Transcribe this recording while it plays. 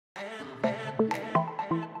Hi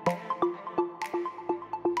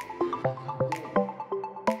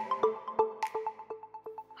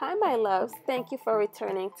my loves, thank you for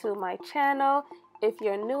returning to my channel. If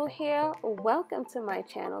you're new here, welcome to my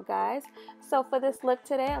channel guys. So for this look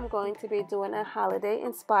today, I'm going to be doing a holiday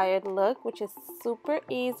inspired look, which is super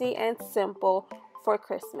easy and simple for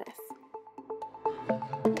Christmas.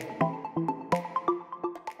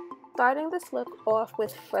 Starting this look off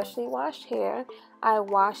with freshly washed hair, I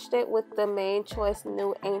washed it with the Made Choice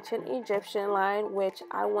New Ancient Egyptian line, which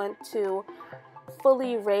I want to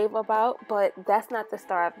fully rave about, but that's not the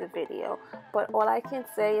star of the video. But all I can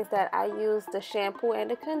say is that I used the shampoo and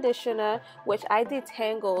the conditioner, which I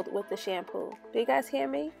detangled with the shampoo. Do you guys hear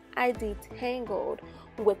me? I detangled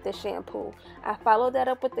with the shampoo. I followed that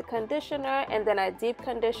up with the conditioner, and then I deep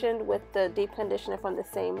conditioned with the deep conditioner from the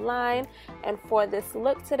same line. And for this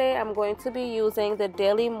look today, I'm going to be using the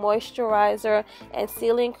Daily Moisturizer and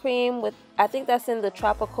Sealing Cream with, I think that's in the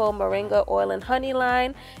Tropical Moringa Oil and Honey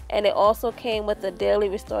line. And it also came with the Daily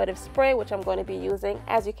Restorative Spray, which I'm going to be using,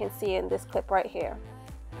 as you can see in this clip right here.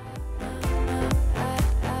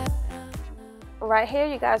 Right here,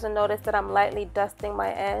 you guys will notice that I'm lightly dusting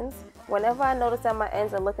my ends. Whenever I notice that my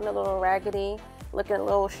ends are looking a little raggedy, looking a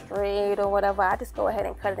little straight or whatever, I just go ahead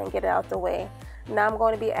and cut it and get it out the way. Now I'm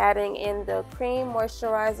going to be adding in the cream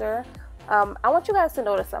moisturizer. I want you guys to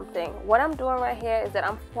notice something. What I'm doing right here is that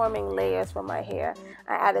I'm forming layers for my hair.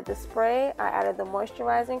 I added the spray, I added the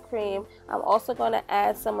moisturizing cream. I'm also going to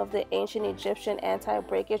add some of the ancient Egyptian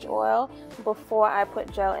anti-breakage oil before I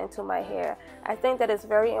put gel into my hair. I think that it's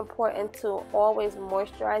very important to always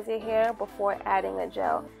moisturize your hair before adding a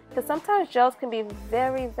gel, because sometimes gels can be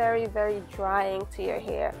very, very, very drying to your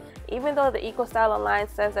hair. Even though the EcoStyle line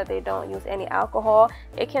says that they don't use any alcohol,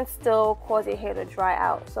 it can still cause your hair to dry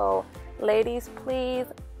out. So ladies, please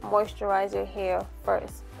moisturize your hair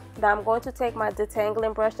first. Now I'm going to take my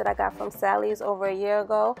detangling brush that I got from Sally's over a year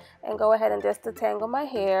ago and go ahead and just detangle my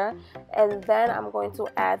hair, and then I'm going to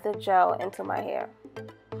add the gel into my hair.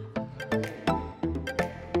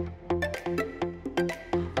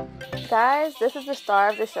 Guys, this is the star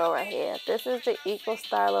of the show right here. This is the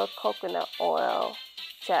EcoStyle Coconut Oil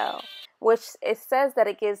Gel, which it says that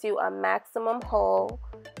it gives you a maximum hold.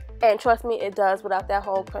 And trust me, it does, without that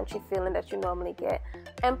whole crunchy feeling that you normally get.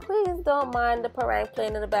 And please don't mind the parang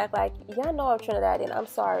playing in the back. Like, y'all know I'm Trinidadian. I'm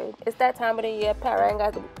sorry. It's that time of the year. Parang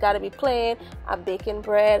got to be playing. I'm baking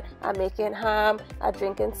bread. I'm making ham. I'm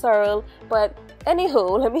drinking sorrel. But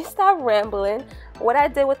anywho, let me stop rambling. What I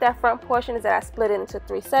did with that front portion is that I split it into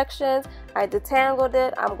 3 sections. I detangled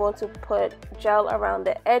it. I'm going to put gel around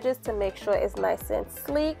the edges to make sure it's nice and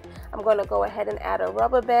sleek. I'm going to go ahead and add a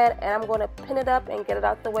rubber band, and I'm going to pin it up and get it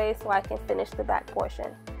out the way so I can finish the back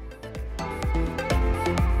portion.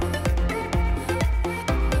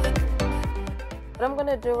 What I'm going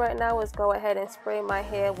to do right now is go ahead and spray my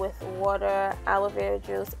hair with water, aloe vera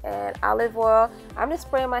juice, and olive oil. I'm just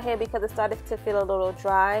spraying my hair because it started to feel a little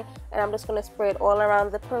dry, and I'm just going to spray it all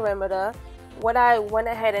around the perimeter. What I went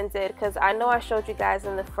ahead and did, because I know I showed you guys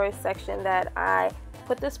in the first section that I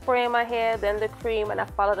put the spray in my hair, then the cream, and I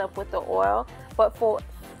followed up with the oil. But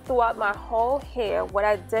throughout my whole hair, what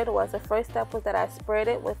I did was, the first step was that I sprayed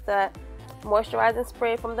it with the moisturizing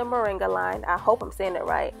spray from the Moringa line. I hope I'm saying it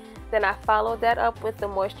right. Then I followed that up with the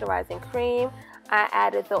moisturizing cream. I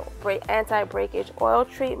added the anti-breakage oil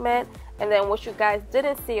treatment. And then what you guys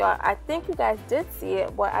didn't see, or I think you guys did see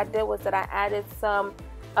it, what I did was that I added some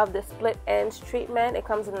of the split ends treatment. It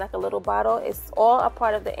comes in like a little bottle. It's all a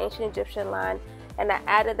part of the ancient Egyptian line. And I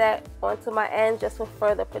added that onto my ends just for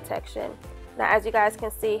further protection. Now, as you guys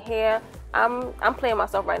can see here, I'm playing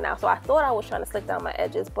myself right now. So I thought I was trying to slick down my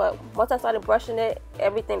edges, but once I started brushing it,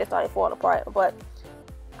 everything just started falling apart. But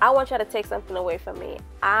I want y'all to take something away from me.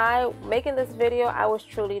 Making this video, I was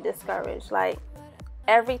truly discouraged. Like,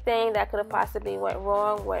 everything that could have possibly went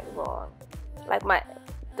wrong. Like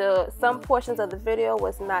some portions of the video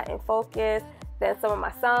was not in focus. Then some of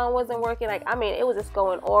my sound wasn't working. Like, I mean, it was just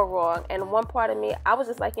going all wrong. And one part of me, I was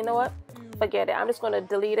just like, you know what? Forget it. I'm just going to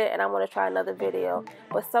delete it and I'm going to try another video.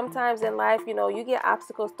 But sometimes in life, you know, you get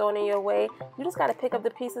obstacles thrown in your way. You just got to pick up the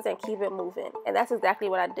pieces and keep it moving. And that's exactly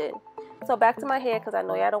what I did. So back to my hair, because I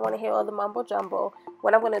know y'all don't want to hear all the mumbo jumbo.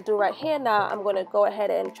 What I'm going to do right here now, I'm going to go ahead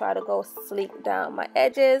and try to go sleek down my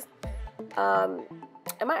edges.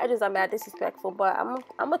 And my edges are mad disrespectful, but I'm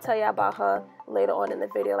going to tell you about her later on in the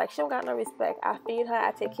video. Like, she don't got no respect. I feed her,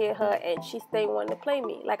 I take care of her, and she stay wanting to play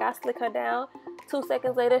me. Like, I slick her down. 2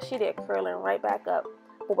 seconds later, she did curling right back up.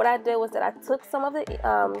 But what I did was that I took some of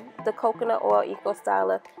the coconut oil Eco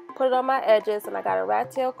Styler, put it on my edges, and I got a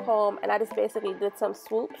rat tail comb, and I just basically did some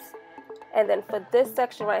swoops And then for this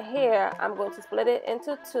section right here, I'm going to split it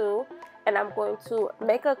into two, and I'm going to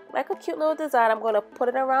make a cute little design. I'm going to put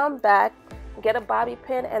it around back, get a bobby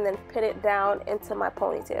pin, and then pin it down into my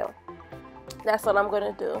ponytail. That's what I'm going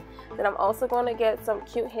to do. Then I'm also going to get some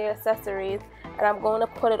cute hair accessories, and I'm going to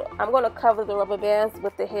cover the rubber bands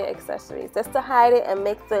with the hair accessories just to hide it and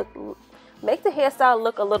make the hairstyle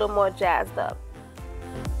look a little more jazzed up.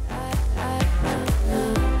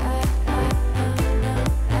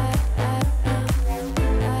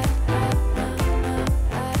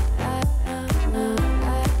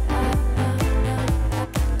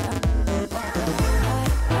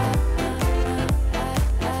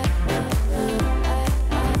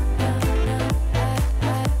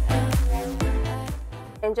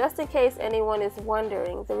 And just in case anyone is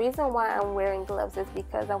wondering, the reason why I'm wearing gloves is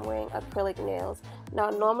because I'm wearing acrylic nails. Now,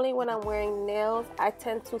 normally when I'm wearing nails, I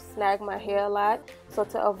tend to snag my hair a lot. So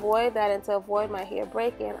to avoid that and to avoid my hair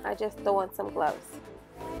breaking, I just throw on some gloves.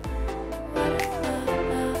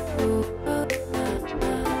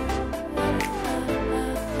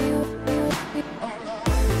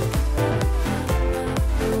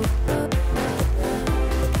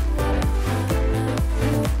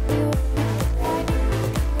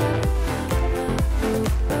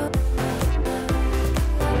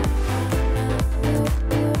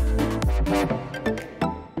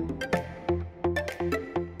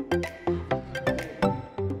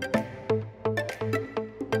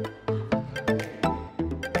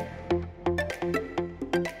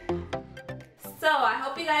 So I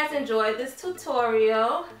hope you guys enjoyed this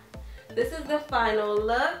tutorial. This is the final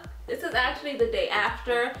look. This is actually the day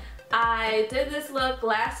after. I did this look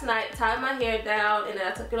last night, tied my hair down, and then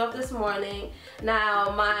I took it off this morning. Now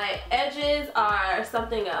my edges are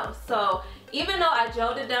something else. So even though I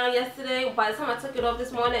gelled it down yesterday, by the time I took it off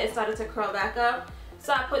this morning, it started to curl back up.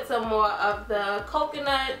 So I put some more of the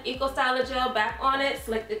coconut Eco Styler gel back on it,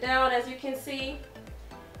 slicked it down as you can see.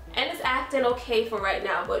 And it's acting okay for right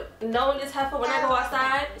now, but knowing this heifer, when I go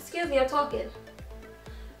outside, excuse me, I'm talking.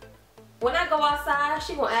 When I go outside,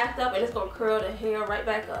 she gonna act up and it's gonna curl the hair right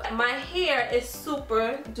back up. My hair is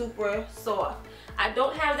super duper soft. I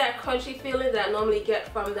don't have that crunchy feeling that I normally get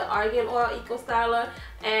from the Argan Oil Eco Styler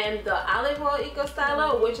and the Olive Oil Eco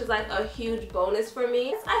Styler, which is like a huge bonus for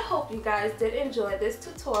me. I hope you guys did enjoy this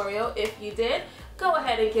tutorial. If you did, go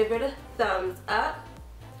ahead and give it a thumbs up.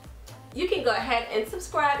 You can go ahead and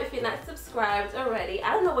subscribe if you're not subscribed already.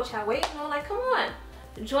 I don't know what y'all waiting on. Like, come on,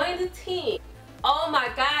 join the team. Oh my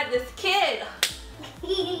God, this kid.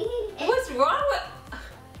 What's wrong with?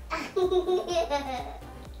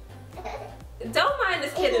 Don't mind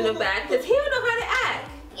this kid in the back, because he don't know how to act.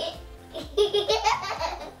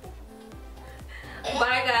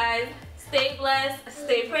 Bye guys. Stay blessed,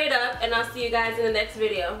 stay prayed up, and I'll see you guys in the next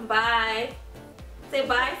video. Bye. Say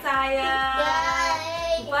bye, Saya. Bye.